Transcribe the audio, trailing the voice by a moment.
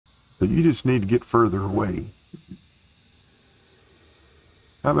So you just need to get further away.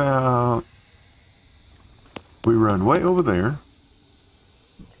 How about we run way over there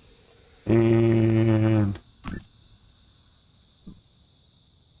and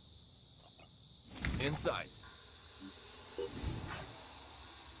Insights.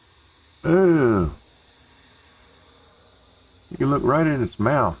 oh, you can look right in its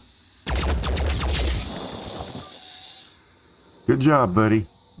mouth. Good job, buddy.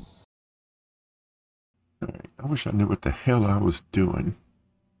 All right, I wish I knew what the hell I was doing.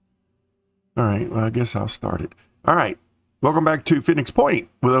 All right, well, I guess I'll start it. All right, welcome back to Phoenix Point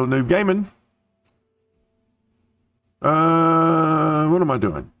with Old Noob Gaming. What am I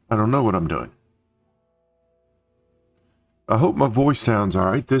doing? I don't know what I'm doing. I hope my voice sounds all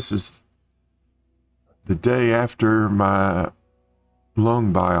right. This is the day after my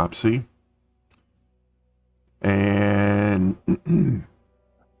lung biopsy. And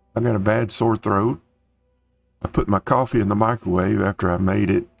I got a bad sore throat. I put my coffee in the microwave after I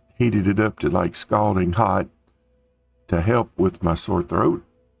made it, heated it up to like scalding hot to help with my sore throat.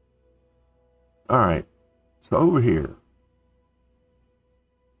 All right, so over here.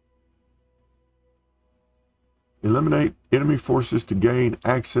 Eliminate enemy forces to gain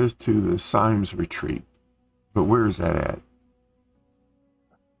access to the Symes retreat. But where is that at?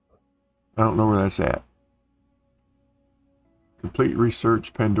 I don't know where that's at. Complete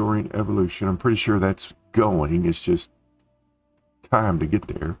research, Pandorian evolution. I'm pretty sure that's going. It's just time to get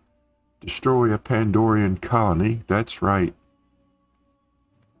there. Destroy a Pandorian colony. That's right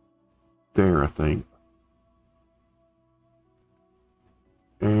there, I think.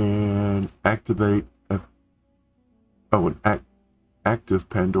 And activate an active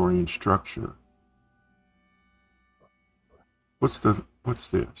Pandorian structure. What's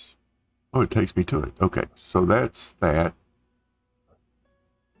this? Oh, it takes me to it. Okay, so that's that.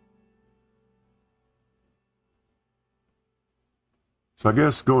 So I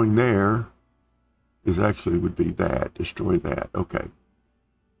guess going there is actually would be that. Destroy that. Okay.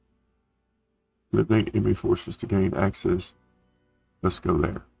 Eliminate enemy forces to gain access. Let's go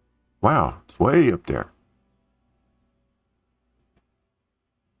there. Wow, it's way up there.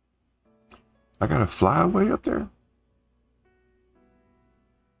 I gotta fly way up there?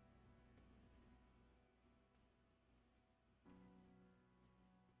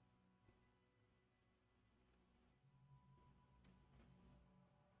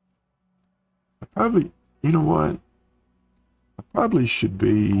 I probably, you know what? I probably should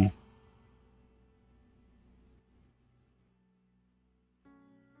be...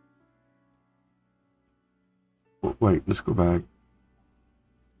 Wait, let's go back.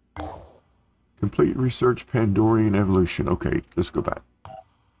 Complete research Pandorian evolution. Okay, let's go back.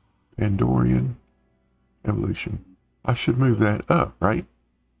 Pandorian evolution. I should move that up, right?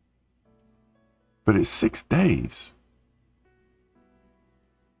 But it's 6 days.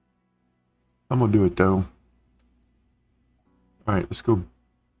 I'm gonna do it though. All right, let's go.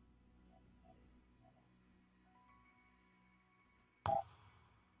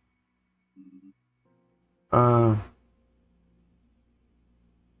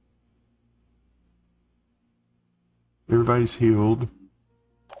 Everybody's healed.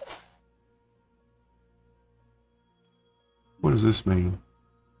 What does this mean?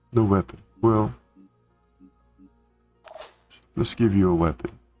 No weapon. Well, let's give you a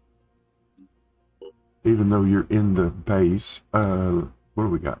weapon. Even though you're in the base. What do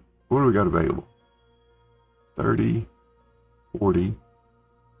we got? What do we got available? 30, 40.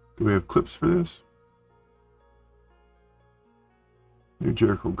 Do we have clips for this? New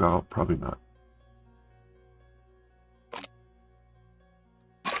Jericho Gall? Probably not.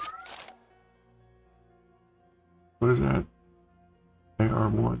 What is that?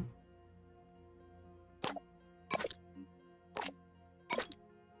 AR1.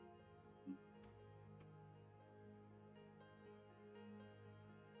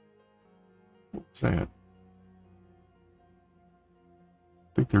 What's that? I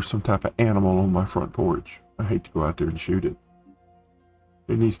think there's some type of animal on my front porch. I hate to go out there and shoot it.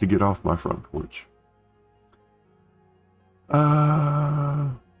 It needs to get off my front porch.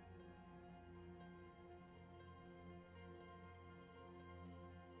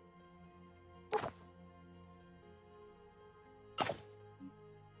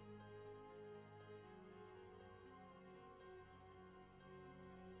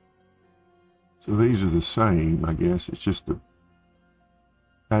 So these are the same, I guess. It's just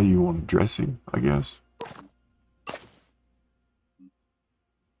how you want to dress him, I guess.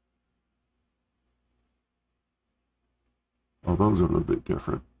 Oh, those are a little bit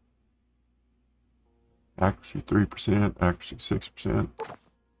different. Accuracy 3%, accuracy 6%.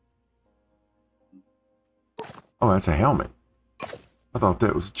 Oh, that's a helmet. I thought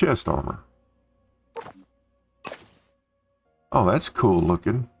that was chest armor. Oh, that's cool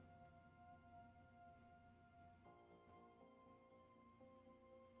looking.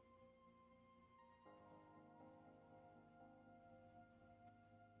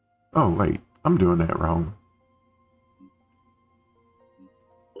 Oh, wait. I'm doing that wrong.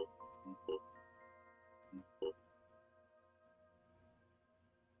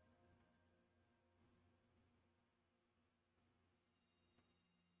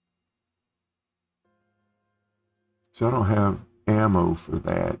 So I don't have ammo for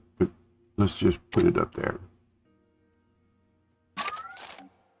that, but let's just put it up there.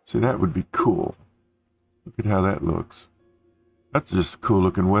 See, that would be cool. Look at how that looks. That's just a cool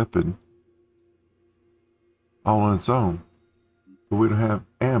looking weapon. All on its own. But we don't have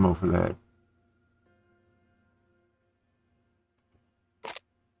ammo for that.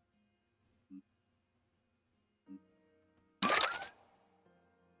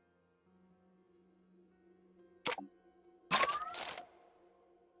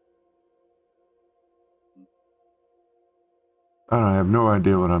 I have no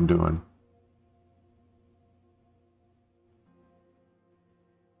idea what I'm doing.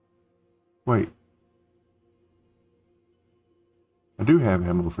 Wait. I do have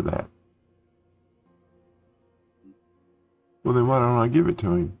ammo for that. Well, then why don't I give it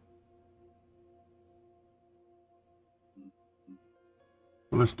to him?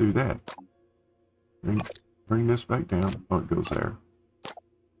 Well, let's do that. Bring this back down. Oh, it goes there.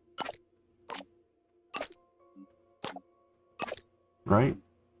 Right?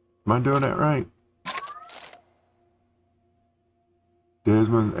 Am I doing that right?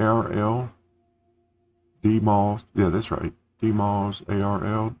 Desmond ARL. D-Malls. Yeah, that's right. D-Malls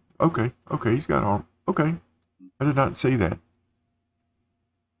ARL. Okay, okay, he's got arm. Okay. I did not see that.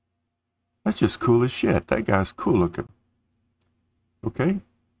 That's just cool as shit. That guy's cool looking. Okay.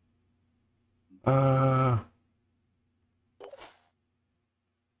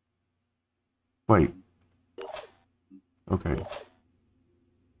 Wait. Okay.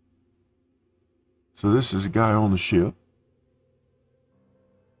 So this is a guy on the ship.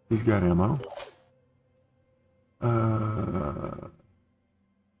 He's got ammo.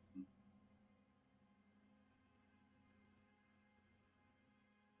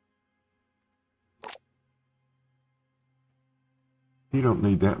 He don't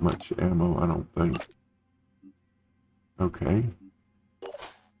need that much ammo, I don't think. Okay.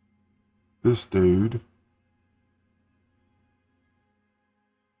 This dude.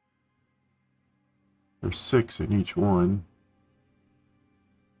 There's 6 in each one.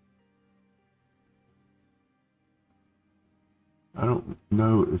 I don't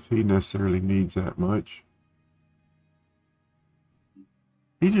know if he necessarily needs that much.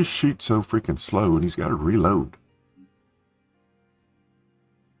 He just shoots so freaking slow and he's got to reload.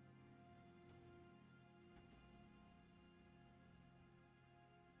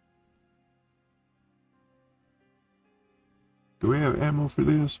 Do we have ammo for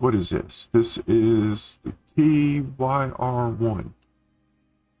this? What is this? This is the TYR1.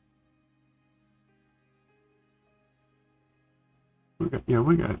 We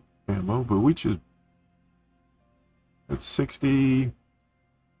got ammo, but we just, that's 60.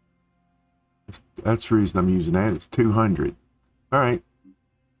 That's the reason I'm using that. It's 200. All right.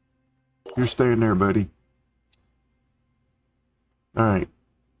 You're staying there, buddy. All right.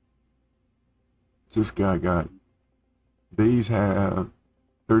 This guy got, these have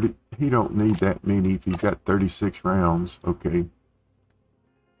 30. He don't need that many if he's got 36 rounds. Okay.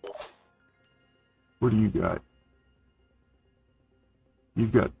 What do you got?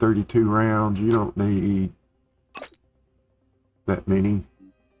 You've got 32 rounds. You don't need that many.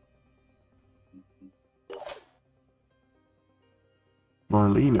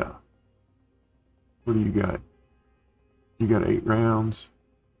 Marlena, what do you got? You got 8 rounds,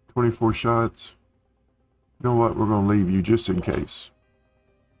 24 shots. You know what? We're going to leave you just in case.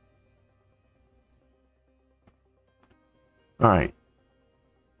 All right.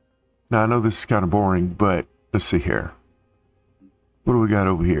 Now, I know this is kind of boring, but let's see here. What do we got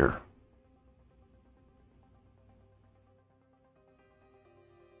over here?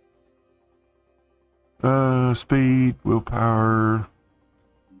 Speed, willpower,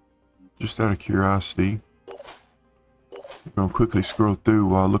 just out of curiosity. I'm going to quickly scroll through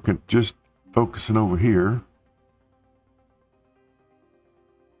while looking, just focusing over here.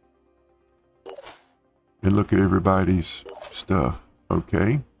 And look at everybody's stuff.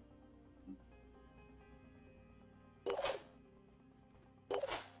 Okay.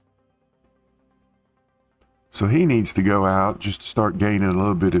 So he needs to go out just to start gaining a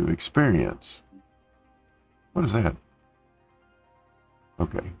little bit of experience. What is that?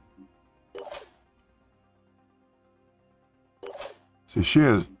 Okay. See, she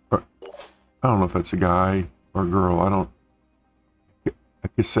has, I don't know if that's a guy or a girl. A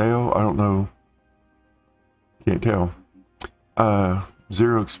Kiseo, I don't know. Can't tell.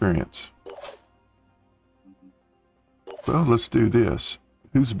 0 experience. Well, let's do this.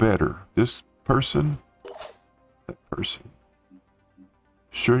 Who's better? This person? That person.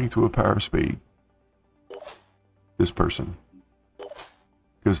 Strength, willpower, speed. This person.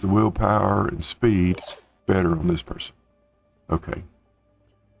 Because the willpower and speed is better on this person. Okay.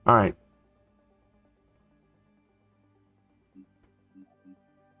 All right.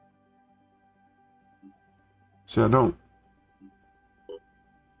 See, I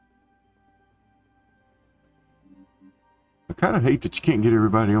kind of hate that you can't get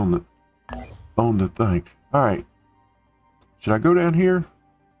everybody on the thing. All right. Should I go down here?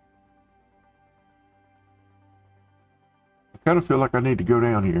 I kind of feel like I need to go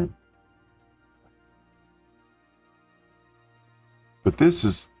down here. But this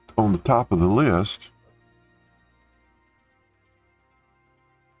is on the top of the list.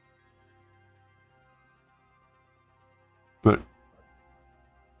 But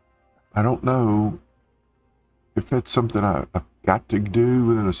I don't know if that's something I've got to do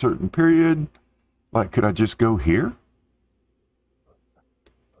within a certain period. Like, could I just go here?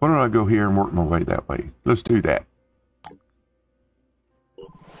 Why don't I go here and work my way that way? Let's do that.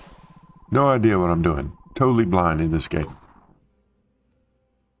 No idea what I'm doing. Totally blind in this game.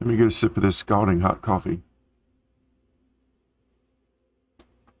 Let me get a sip of this scalding hot coffee.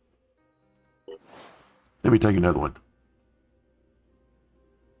 Let me take another one.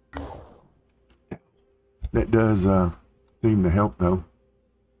 That does seem to help, though.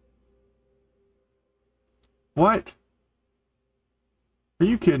 What? Are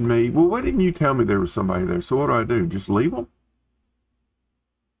you kidding me? Well, why didn't you tell me there was somebody there? So what do? Just leave them?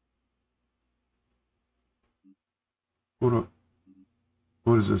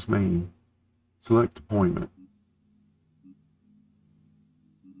 What does this mean? Select appointment.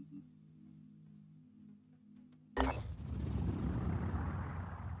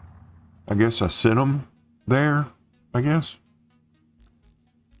 I guess I sent them there, I guess.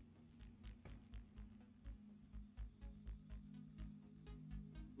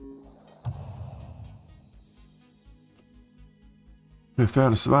 They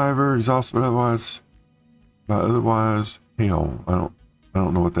found a survivor, exhausted but otherwise, hell, I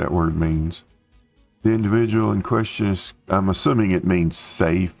don't know what that word means. The individual in question is, I'm assuming it means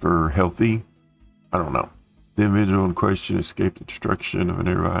safe or healthy. I don't know. The individual in question escaped the destruction of a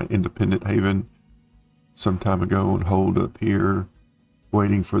nearby independent haven some time ago and holed up here,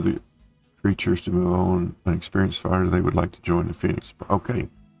 waiting for the creatures to move on. An experienced fighter, they would like to join the Phoenix. Okay.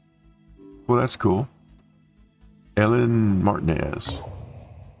 Well, that's cool. Ellen Martinez.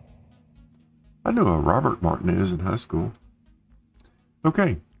 I knew a Robert Martinez in high school.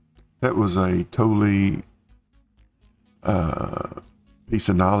 Okay. That was a totally piece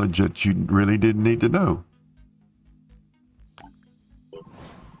of knowledge that you really didn't need to know.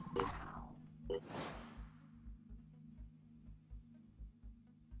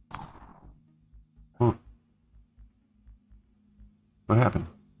 Well, what happened?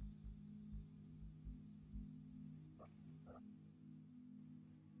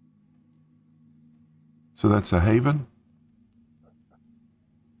 So that's a haven?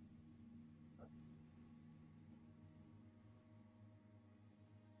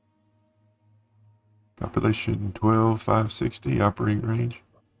 Population 12,560, operating range.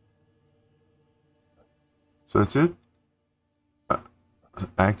 So that's it? I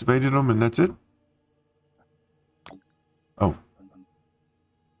activated them and that's it? Oh.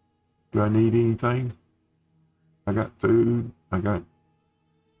 Do I need anything? I got food. I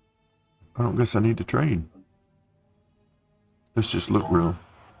don't guess I need to trade. Let's just look real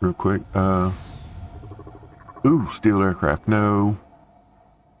quick. Ooh, steel aircraft. No.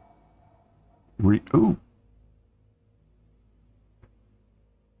 Ooh.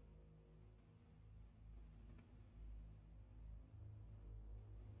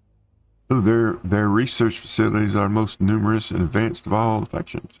 Ooh, their research facilities are most numerous and advanced of all the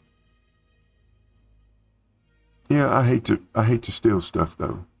factions. Yeah, I hate to steal stuff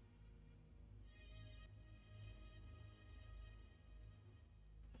though.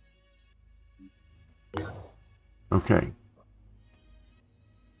 Okay.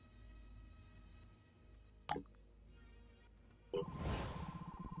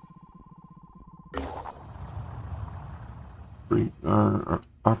 Our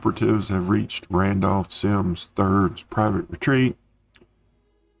operatives have reached Randolph Sims' third private retreat.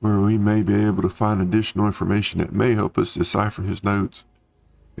 where we may be able to find additional information that may help us decipher his notes.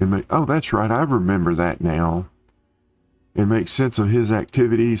 Oh, that's right, I remember that now. And make sense of his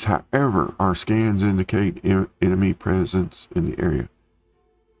activities. However, our scans indicate enemy presence in the area.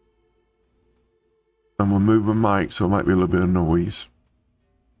 I'm going to move my mic, so it might be a little bit of noise.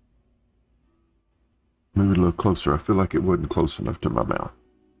 Move it a little closer. I feel like it wasn't close enough to my mouth.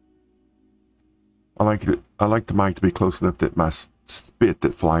 I like the mic to be close enough that my spit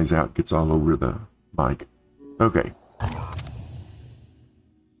that flies out gets all over the mic. Okay.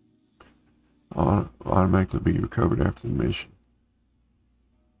 Automatically be recovered after the mission.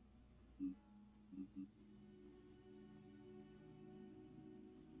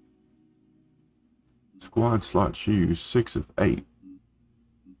 Squad slots used 6 of 8.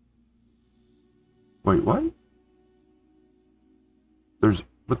 Wait, what?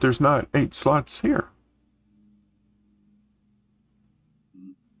 But there's not 8 slots here.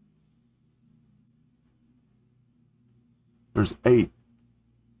 There's 8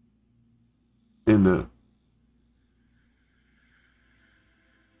 in the...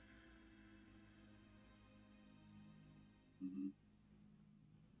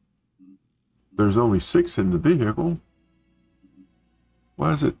 There's only 6 in the vehicle.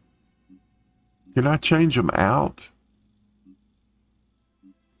 Why is it? Can I change them out?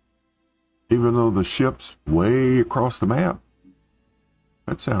 Even though the ship's way across the map?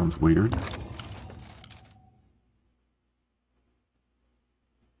 That sounds weird.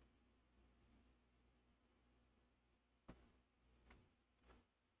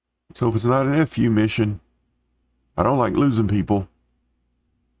 So if it's not an FU mission, I don't like losing people.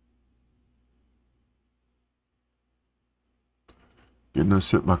 Getting a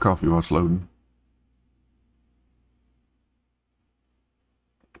sip of my coffee while it's loading.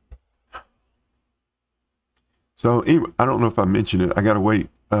 So anyway, I don't know if I mentioned it. I got to wait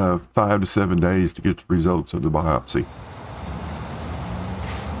 5 to 7 days to get the results of the biopsy.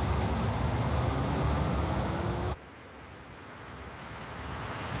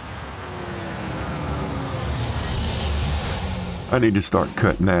 I need to start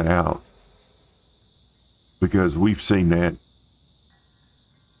cutting that out because we've seen that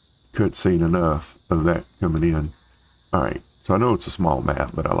cutscene enough of that coming in. All right, so I know it's a small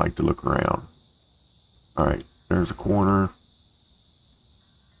map, but I like to look around. All right, there's a corner.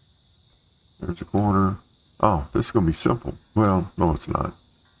 There's a corner. Oh, this is going to be simple. Well, no, it's not.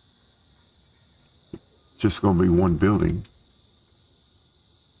 It's just going to be one building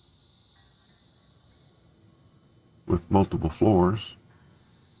with multiple floors.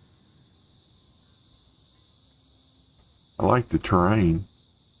 I like the terrain.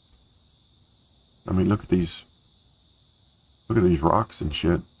 I mean, look at these rocks and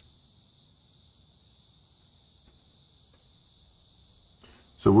shit.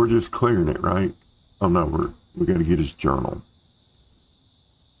 So we're just clearing it, right? Oh no, we got to get his journal.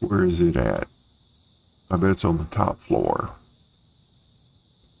 Where is it at? I bet it's on the top floor.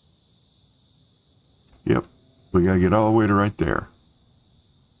 Yep, we got to get all the way to right there.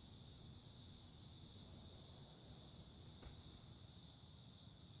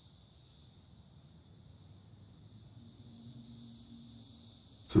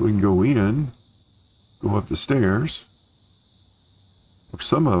 So we can go in, go up the stairs, or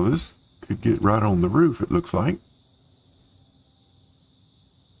some of us could get right on the roof, it looks like.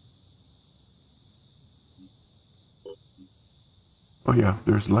 Oh yeah,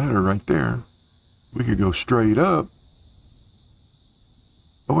 there's a ladder right there. We could go straight up.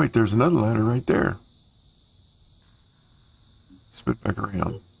 Oh wait, there's another ladder right there. Spit back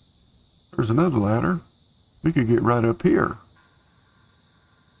around. There's another ladder. We could get right up here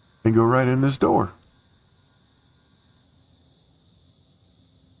and go right in this door.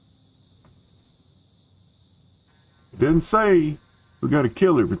 It didn't say we got to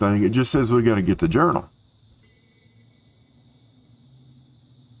kill everything. It just says we got to get the journal.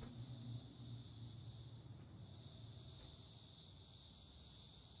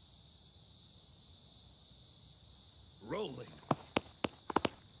 Rolling.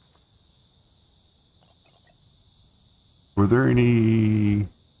 Were there any...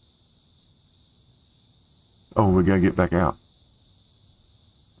 Oh, we gotta get back out.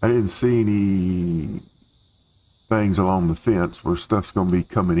 I didn't see any things along the fence where stuff's gonna be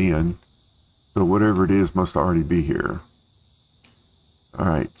coming in. So whatever it is must already be here.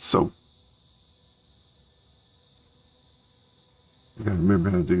 Alright, so I gotta remember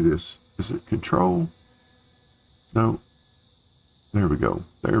how to do this. Is it control? No. There we go.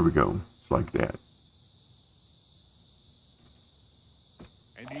 There we go. It's like that.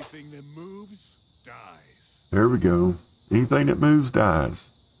 Anything that moves dies. There we go. Anything that moves dies.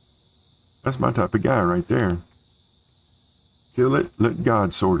 That's my type of guy right there. Kill it, let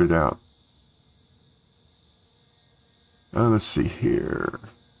God sort it out. Let's see here.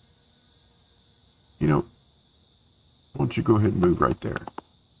 You know, why don't you go ahead and move right there?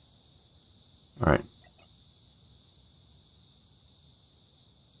 All right.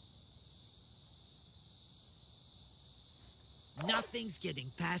 Nothing's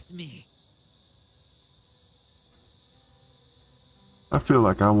getting past me. I feel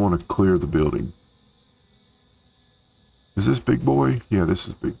like I want to clear the building. Is this big boy? Yeah, this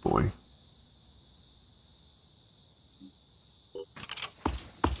is big boy.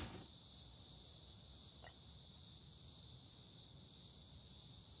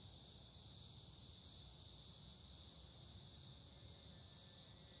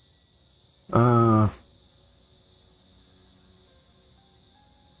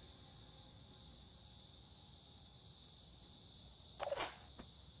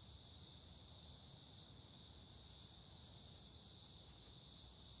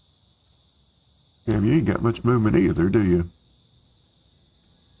 Damn, you ain't got much movement either, do you?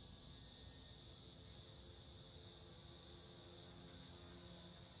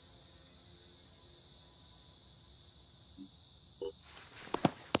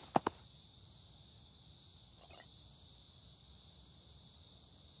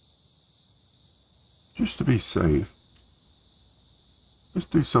 Just to be safe, let's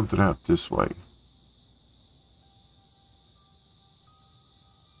do something out this way.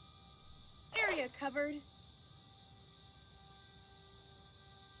 Area covered.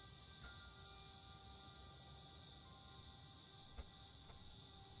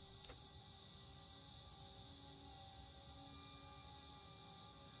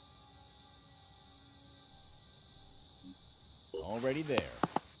 Already there.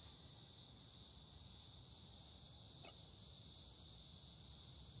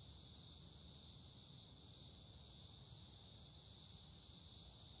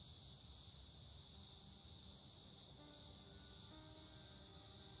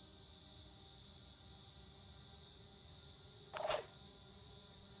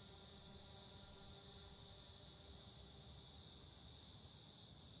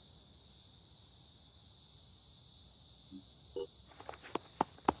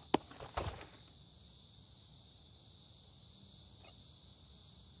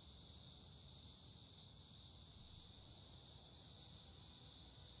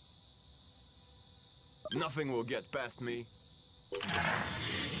 Nothing will get past me.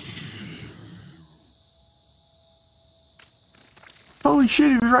 Holy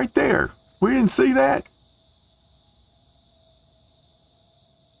shit, he was right there. We didn't see that?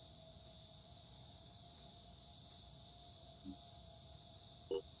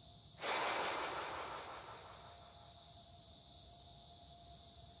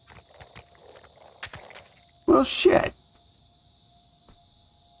 Well, shit.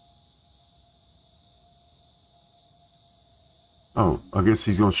 Oh, I guess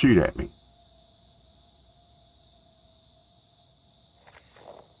he's gonna shoot at me.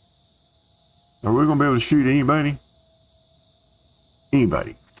 Are we gonna be able to shoot anybody?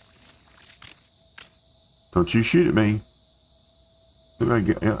 Anybody. Don't you shoot at me.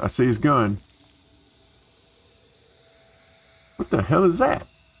 I see his gun. What the hell is that?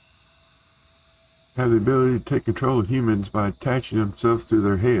 Have the ability to take control of humans by attaching themselves to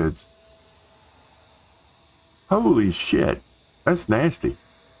their heads. Holy shit. That's nasty.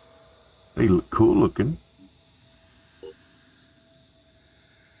 They look cool looking.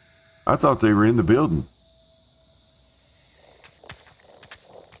 I thought they were in the building.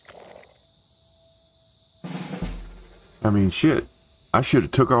 I mean, shit. I should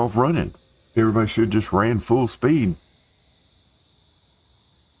have took off running. Everybody should have just ran full speed.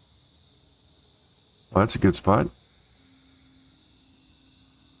 Well, that's a good spot.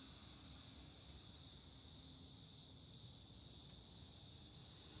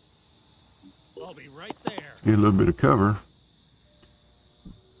 I'll be right there. Get a little bit of cover.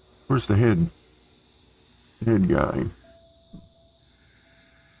 Where's the head guy?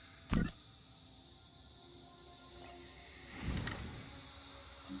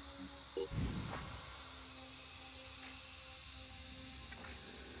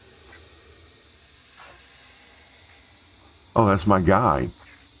 Oh, that's my guy.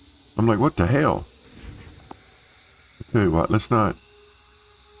 I'm like, what the hell? I tell you what, let's not.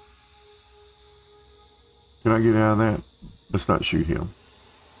 Can I get out of that? Let's not shoot him.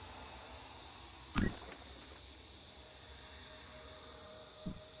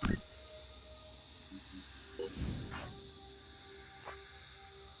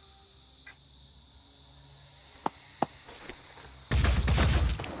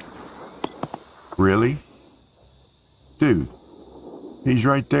 Really? Dude, he's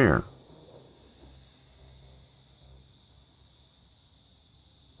right there.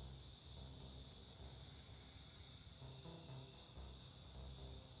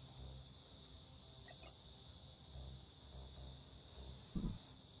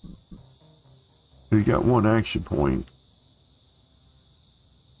 He got one action point.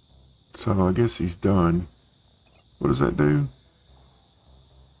 So I guess he's done. What does that do?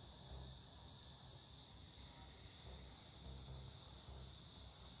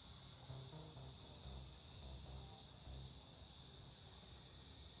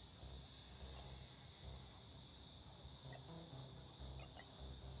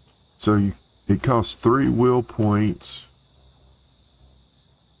 So it costs 3 will points,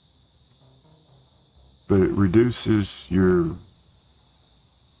 but it reduces your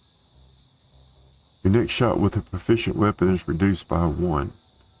next shot with a proficient weapon is reduced by 1.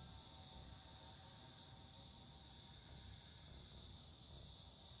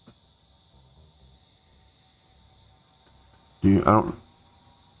 I don't.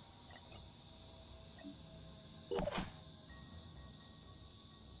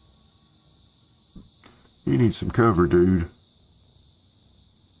 You need some cover, dude.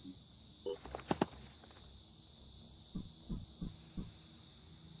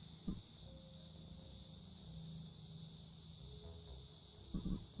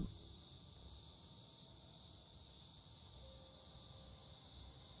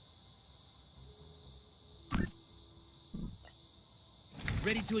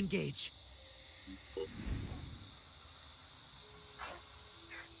 Ready to engage.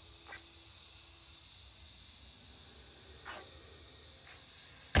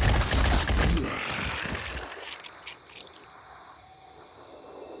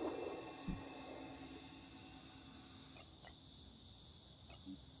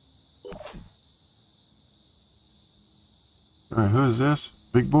 All right, who is this?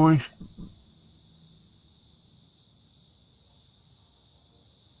 Big boy? If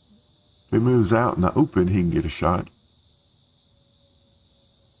he moves out in the open, he can get a shot.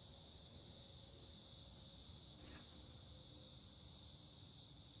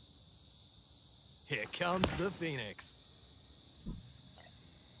 Here comes the Phoenix.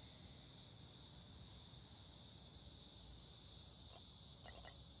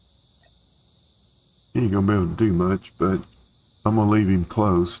 He ain't gonna be able to do much, but I'm gonna leave him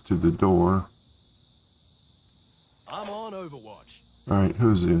close to the door. I'm on Overwatch. All right,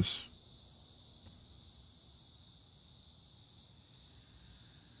 who's this?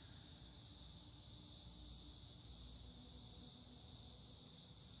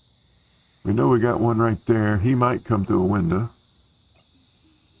 We know we got one right there. He might come through a window.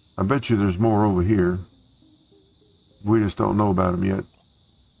 I bet you there's more over here. We just don't know about them yet.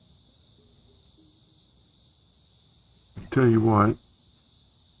 Tell you what.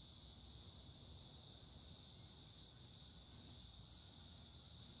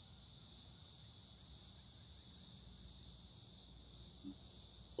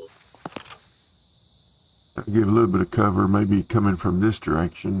 I'll give a little bit of cover, maybe coming from this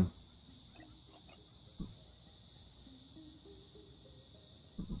direction.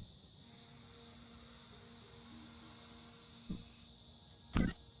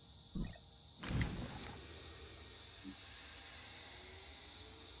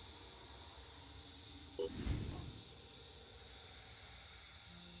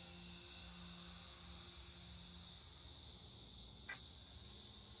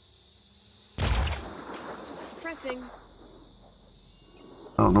 Pressing.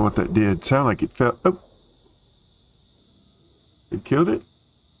 I don't know what that did. Sound like it fell. Oh, it killed it.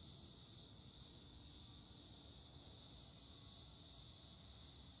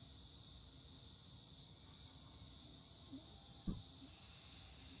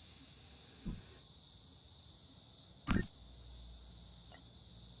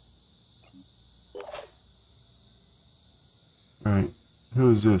 All right,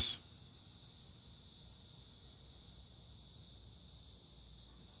 who is this?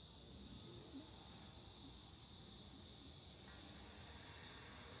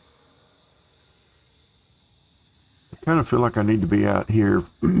 I kind of feel like I need to be out here.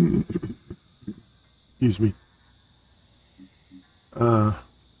 Excuse me.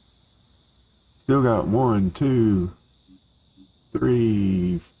 Still got 1, 2,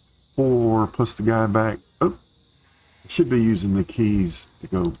 3, 4, plus the guy back. Oh, should be using the keys to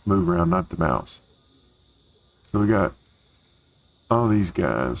go move around, not the mouse. So we got all these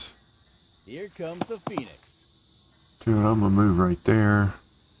guys. Here comes the Phoenix. Dude, I'm gonna move right there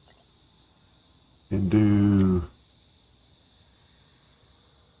and do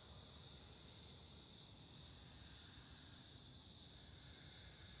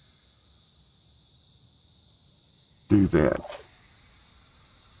do that.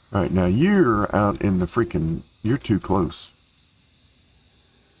 All right, now you're out in the freaking... You're too close.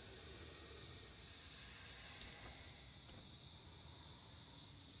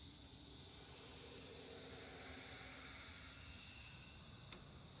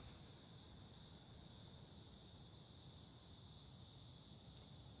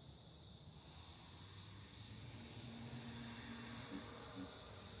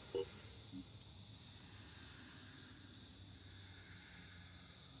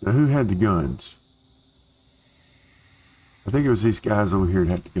 Now, who had the guns? I think it was these guys over here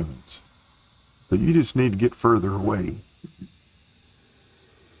that had the guns. So you just need to get further away.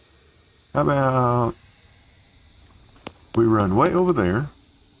 How about we run way over there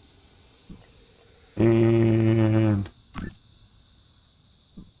and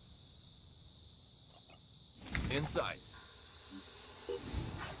In sights.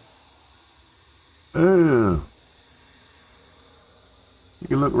 oh, you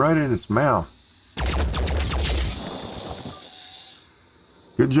can look right in its mouth.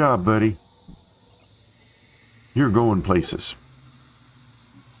 Good job, buddy. You're going places.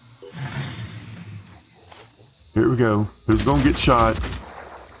 Here we go. Who's gonna get shot?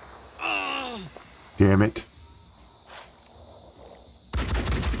 Damn it.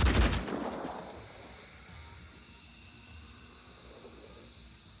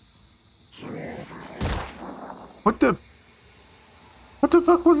 What the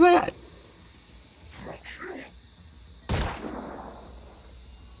fuck was that?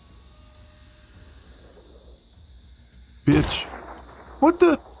 Bitch. What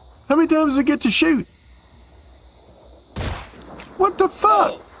the? How many times does it get to shoot? What the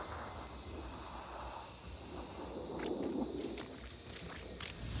fuck?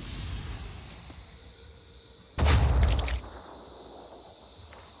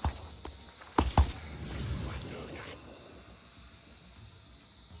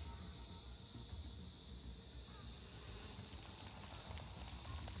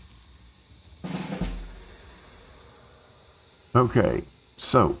 Okay,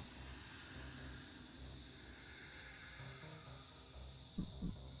 so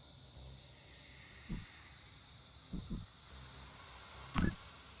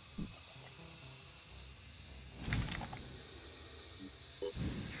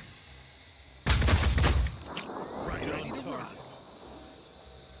Right on target.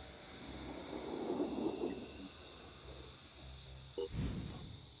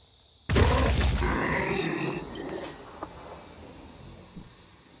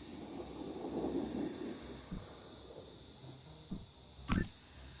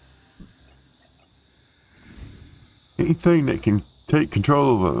 anything that can take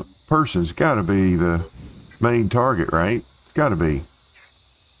control of a person's got to be the main target, right? It's got to be.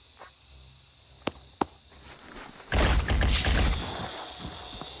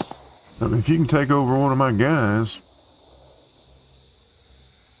 I mean, if you can take over one of my guys.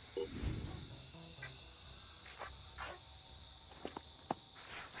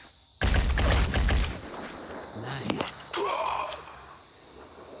 Nice.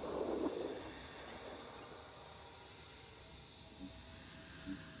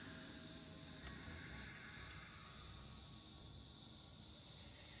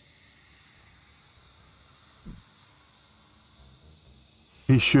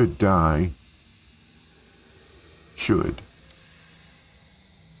 He should die. Should.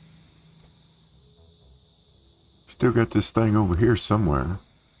 Still got this thing over here somewhere.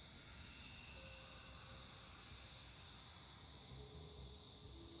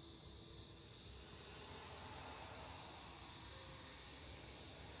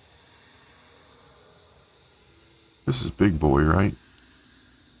 This is Big Boy, right?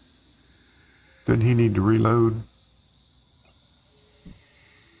 Doesn't he need to reload?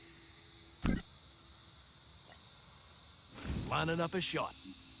 Lining up a shot.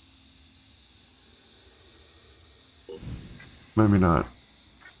 Maybe not.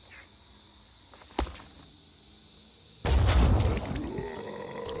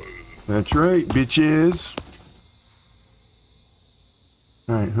 That's right, bitches.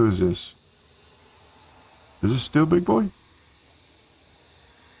 Alright, who is this? Is this still Big Boy?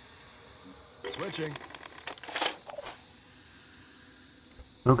 Switching.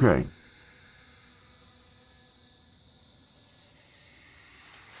 Okay.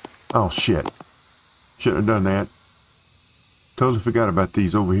 Oh, shit. Shouldn't have done that. Totally forgot about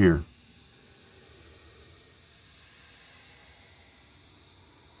these over here.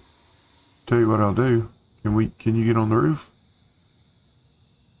 Tell you what I'll do. Can you get on the roof?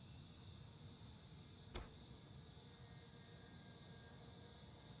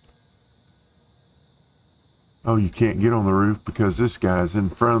 Oh, you can't get on the roof because this guy's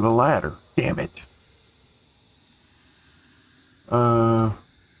in front of the ladder. Damn it. I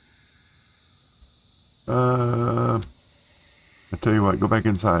tell you what, go back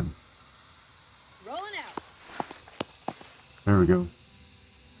inside. Rolling out. There we go.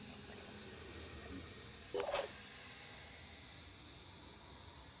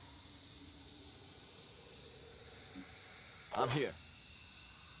 I'm here.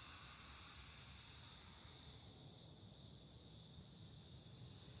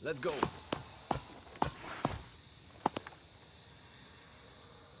 Let's go.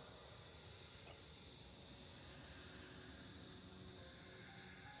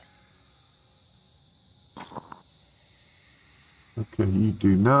 Okay, you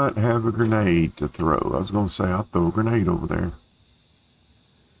do not have a grenade to throw. I was going to say, I'll throw a grenade over there.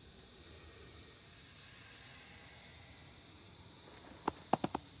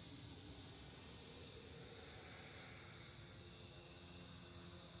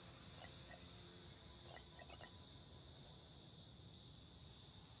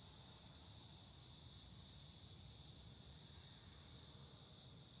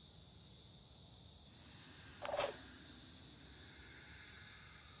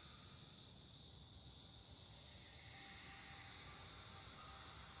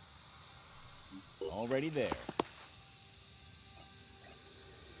 Already there.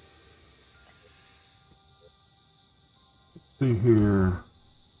 See here.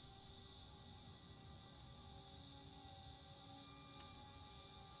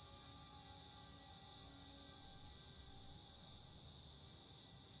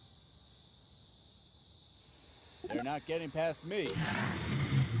 They're not getting past me.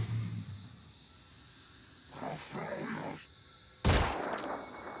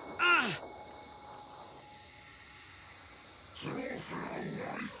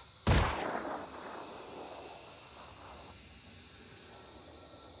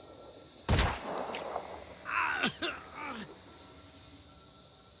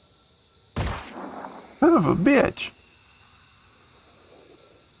 Son of a bitch.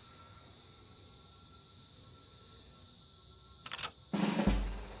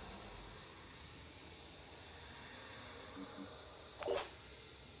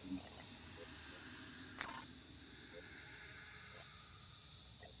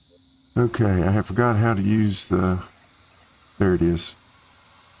 Okay, I have forgot how to use the... There it is.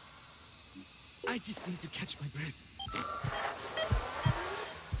 I just need to catch my breath.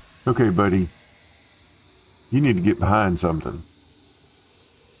 Okay, buddy. You need to get behind something.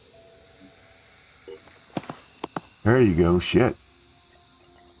 There you go. Shit.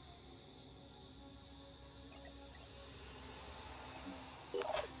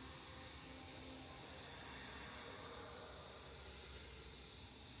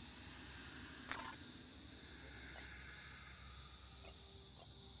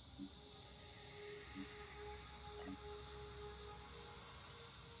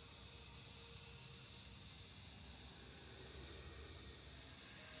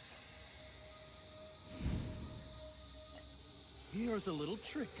 Here's a little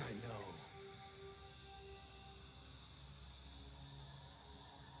trick I know.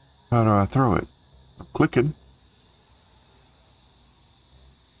 How do I throw it? I'm clicking.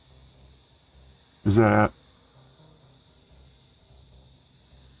 Is that out?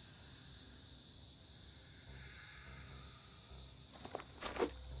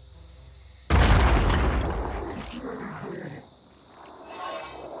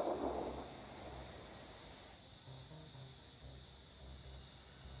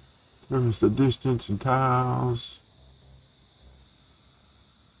 Determines the distance and tiles.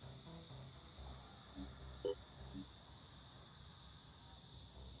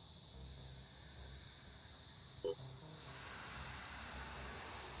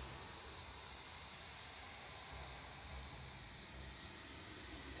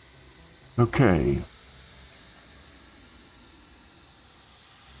 Okay.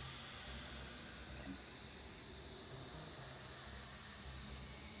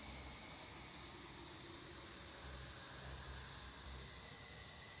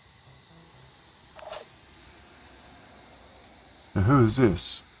 Now who is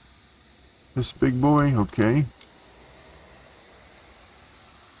this? This big boy? Okay.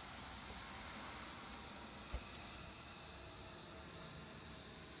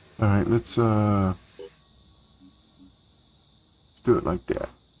 Alright, let's do it like that.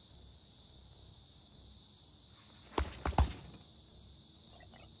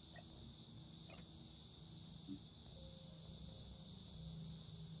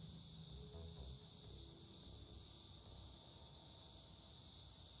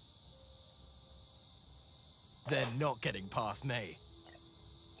 They're not getting past me.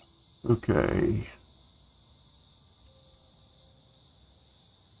 Okay.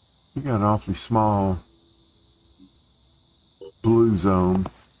 You got an awfully small blue zone.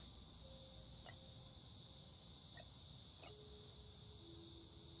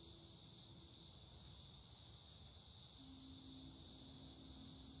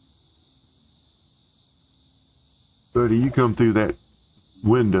 Buddy, you come through that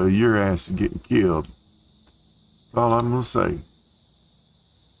window, your ass is getting killed. That's all I'm gonna say.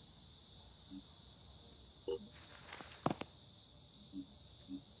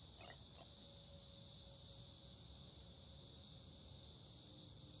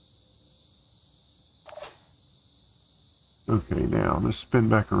 Okay, now let's spin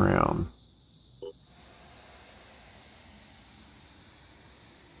back around.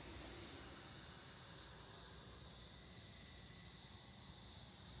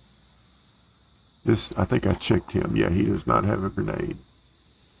 This, I think I checked him. Yeah, he does not have a grenade.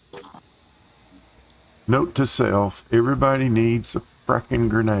 Note to self, everybody needs a frickin'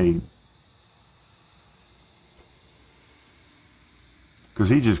 grenade. Because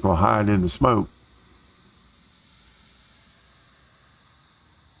he's just going to hide in the smoke.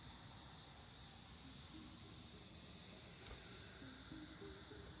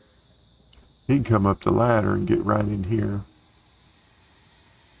 He can come up the ladder and get right in here.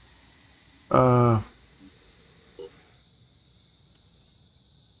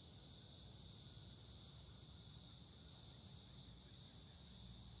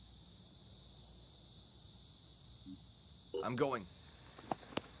 I'm going.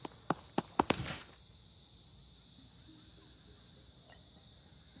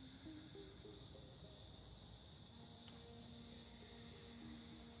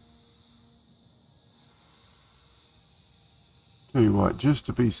 Tell you what, just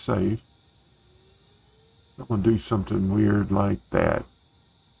to be safe, I'm going to do something weird like that.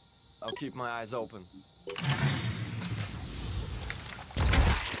 I'll keep my eyes open.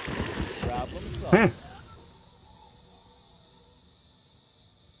 Problem solved. Heh.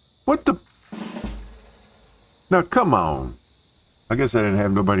 What the? Now, come on. I guess I didn't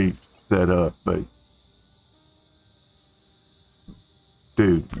have nobody set up, but...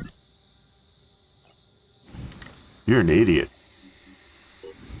 Dude. You're an idiot.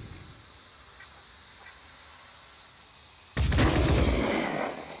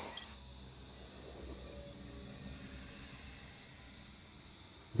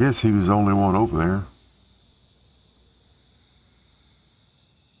 Guess he was the only one over there.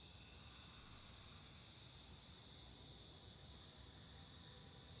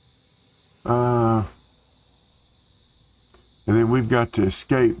 And then we've got to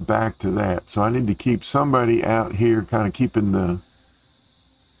escape back to that. So I need to keep somebody out here kind of keeping the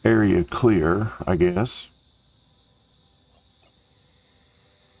area clear, I guess.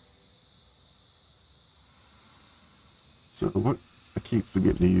 So what? I keep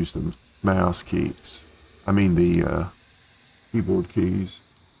forgetting to use the mouse keys. I mean the keyboard keys.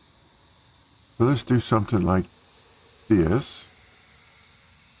 So let's do something like this.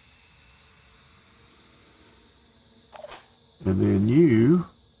 And then you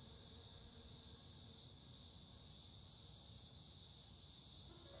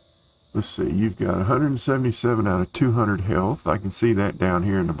let's see, you've got 177 out of 200 health. I can see that down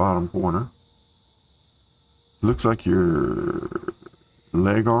here in the bottom corner. Looks like your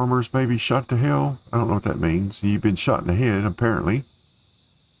leg armor's maybe shot to hell. I don't know what that means. You've been shot in the head, apparently.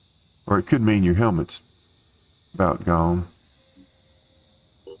 Or it could mean your helmet's about gone.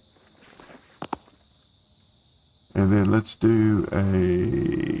 And then let's do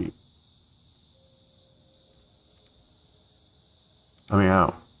a... I mean, I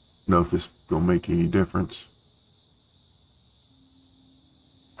don't know if this is going to make any difference.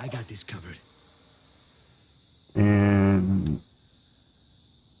 I got this covered. And...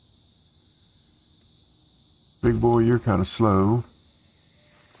 Big boy, you're kind of slow.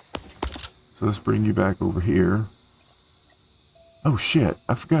 So let's bring you back over here. Oh shit,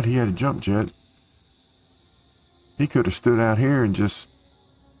 I forgot he had a jump jet. He could have stood out here and just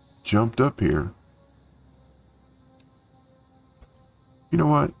jumped up here. You know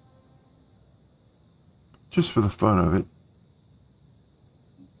what? Just for the fun of it.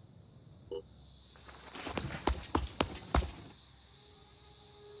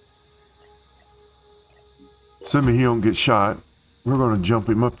 Assuming he don't get shot, we're going to jump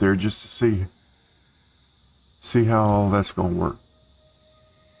him up there just to see how all that's going to work.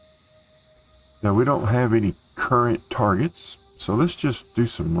 Now we don't have any current targets, so let's just do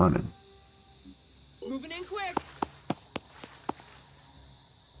some running. Moving in quick.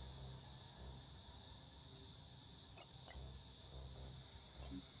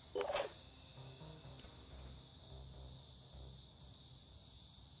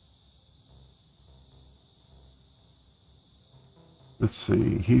 Let's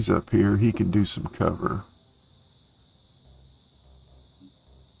see. He's up here. He can do some cover.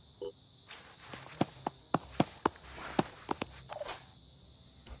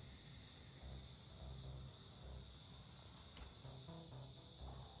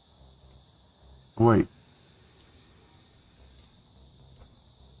 Wait.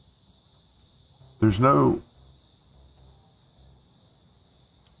 There's no...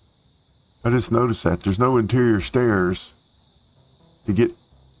 I just noticed that. There's no interior stairs to get...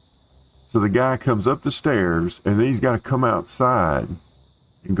 So the guy comes up the stairs, and then he's got to come outside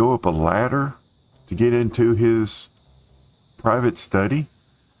and go up a ladder to get into his private study.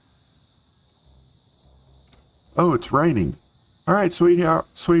 Oh, it's raining. All right, sweetheart,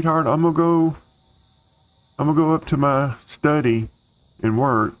 I'm gonna go up to my study and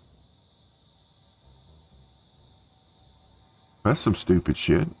work. That's some stupid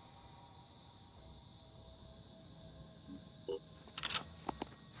shit.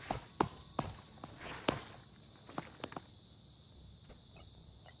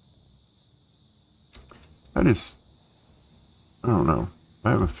 I don't know. I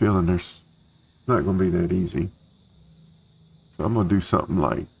have a feeling there's not going to be that easy. So I'm going to do something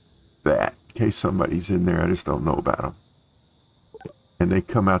like that in case somebody's in there. I just don't know about them. And they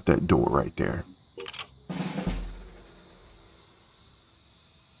come out that door right there.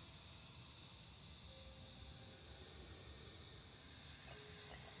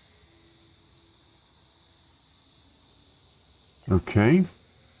 Okay.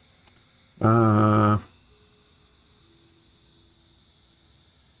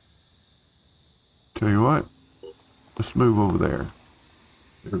 Tell you what, let's move over there.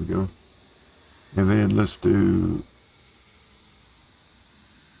 There we go. And then let's do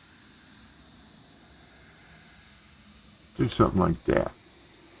something like that.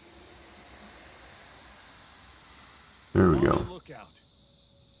 There we go.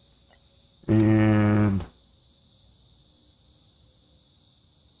 And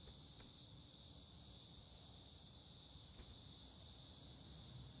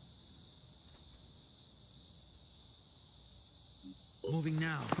moving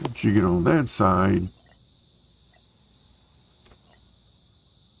now. once you get on that side,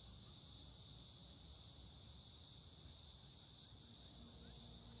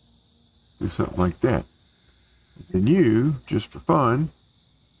 do something like that. And you, just for fun,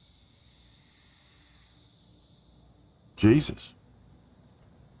 Jesus.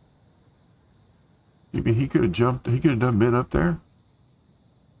 You mean he could have jumped, he could have done been up there?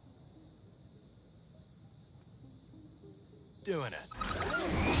 Doing it.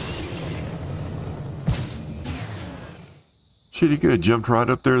 Shit, he could have jumped right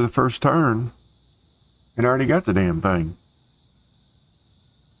up there the first turn and already got the damn thing.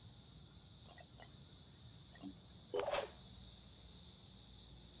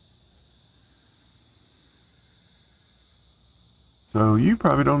 So you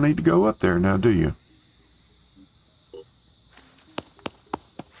probably don't need to go up there now, do you?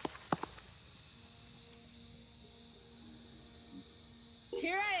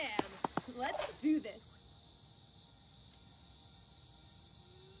 Here I am. Let's do this.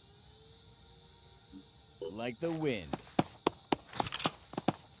 Like the wind.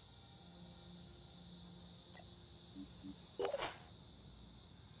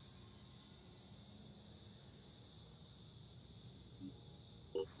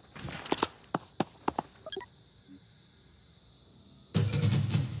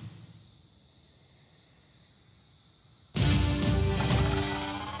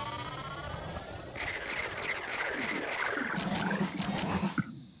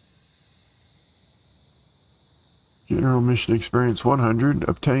 General mission experience 100.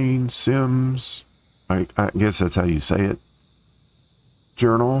 Obtain Sims. I guess that's how you say it.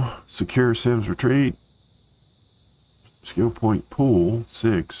 Journal. Secure Sims retreat. Skill point pool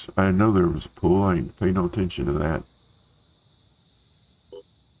 6. I didn't know there was a pool. I ain't paid no attention to that.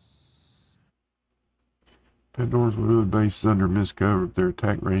 Pandorans will build bases under mist cover if their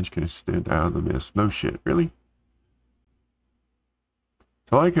attack range can extend out of the mist. No shit, really?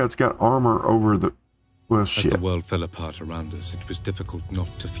 I like how it's got armor over the... Well, shit. As the world fell apart around us, it was difficult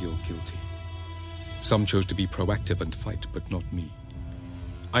not to feel guilty. Some chose to be proactive and fight, but not me.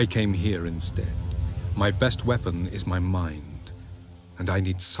 I came here instead. My best weapon is my mind, and I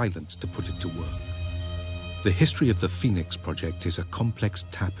need silence to put it to work. The history of the Phoenix Project is a complex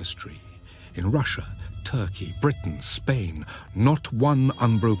tapestry. In Russia, Turkey, Britain, Spain, not one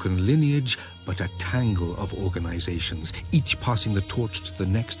unbroken lineage, but a tangle of organizations, each passing the torch to the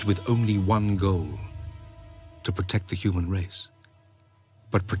next with only one goal: to protect the human race.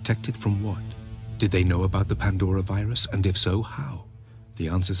 But protect it from what? Did they know about the Pandora virus, and if so, how? The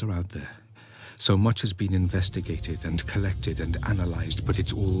answers are out there. So much has been investigated and collected and analyzed, but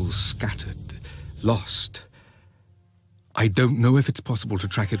it's all scattered, lost. I don't know if it's possible to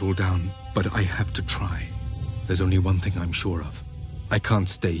track it all down, but I have to try. There's only one thing I'm sure of. I can't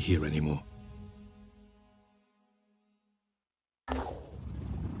stay here anymore.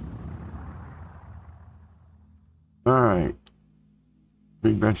 All right.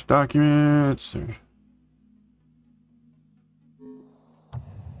 Big batch of documents.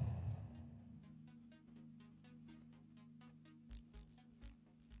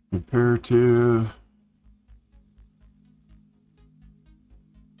 Imperative.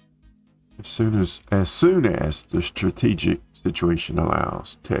 As soon as the strategic situation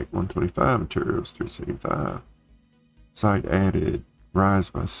allows. Tech 125, materials 375. Site added. Rise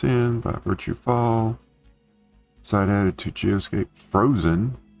by sin, by virtue fall. Site added to Geoscape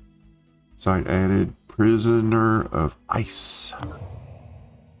Frozen. Site added Prisoner of Ice.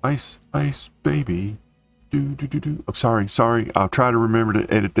 Ice, ice, baby. Do. Oh, sorry. I'll try to remember to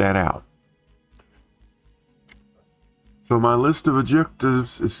edit that out. So my list of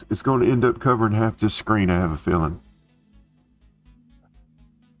objectives is going to end up covering half this screen, I have a feeling.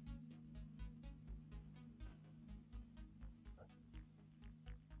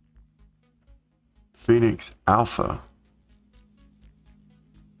 Phoenix Alpha.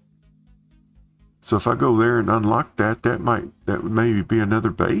 So if I go there and unlock that, that would maybe be another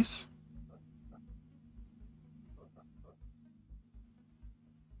base.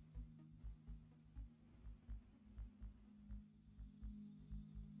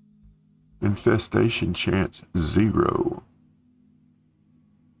 Infestation chance 0.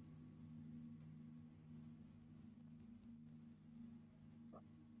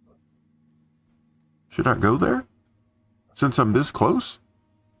 Should I go there? Since I'm this close?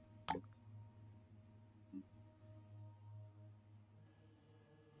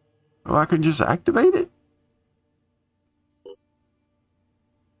 Oh, I can just activate it?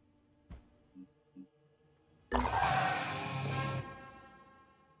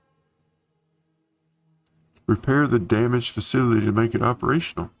 Repair the damaged facility to make it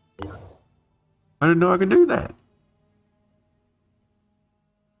operational. I didn't know I could do that.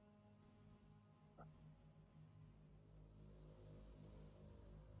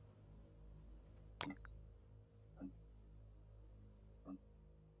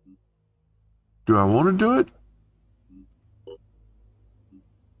 Do I want to do it?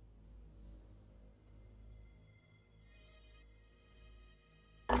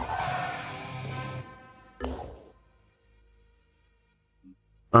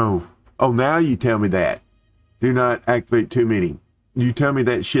 Oh, now you tell me that. Do not activate too many. You tell me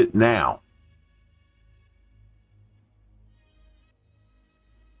that shit now.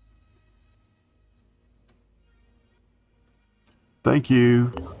 Thank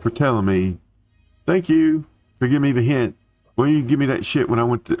you for telling me. Thank you for giving me the hint. Why don't you give me that shit when I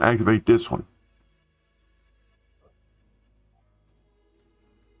went to activate this one?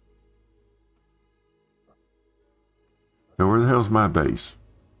 Now where the hell's my base?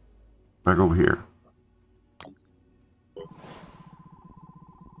 Back over here.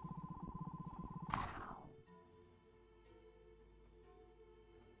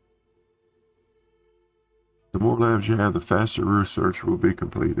 The more labs you have, the faster research will be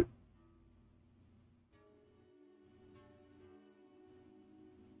completed.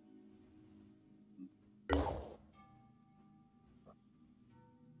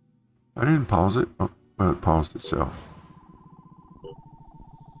 I didn't pause it. Oh, well, it paused itself.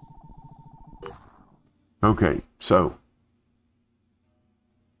 Okay, so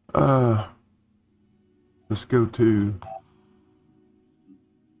let's go to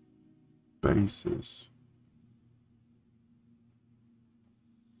bases.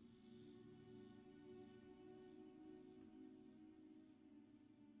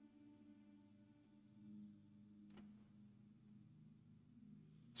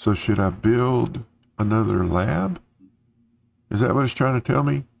 So should I build another lab? Is that what it's trying to tell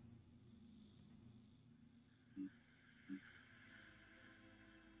me?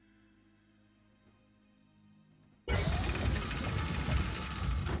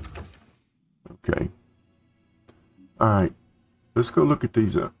 Okay. All right. Let's go look at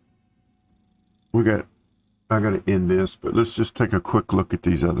these up. I got to end this, but let's just take a quick look at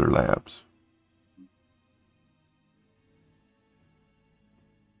these other labs.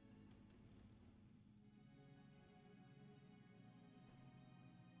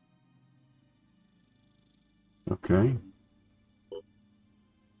 Okay.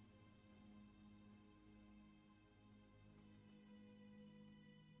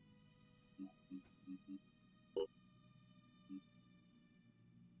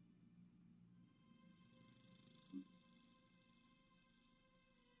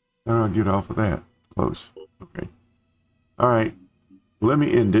 How do I get off of that? Close. Okay. All right. Let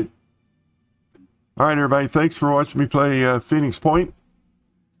me end it. All right, everybody. Thanks for watching me play Phoenix Point.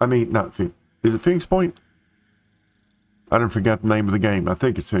 I mean, not Phoenix. Is it Phoenix Point? I didn't forget the name of the game. I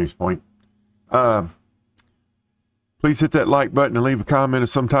think it's Phoenix Point. Please hit that like button and leave a comment of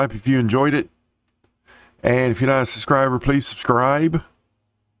some type if you enjoyed it. And if you're not a subscriber, please subscribe.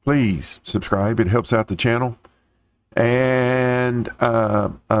 Please subscribe. It helps out the channel. And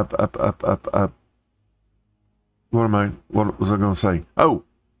what was I going to say? Oh,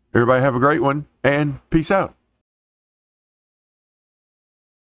 everybody have a great one and peace out.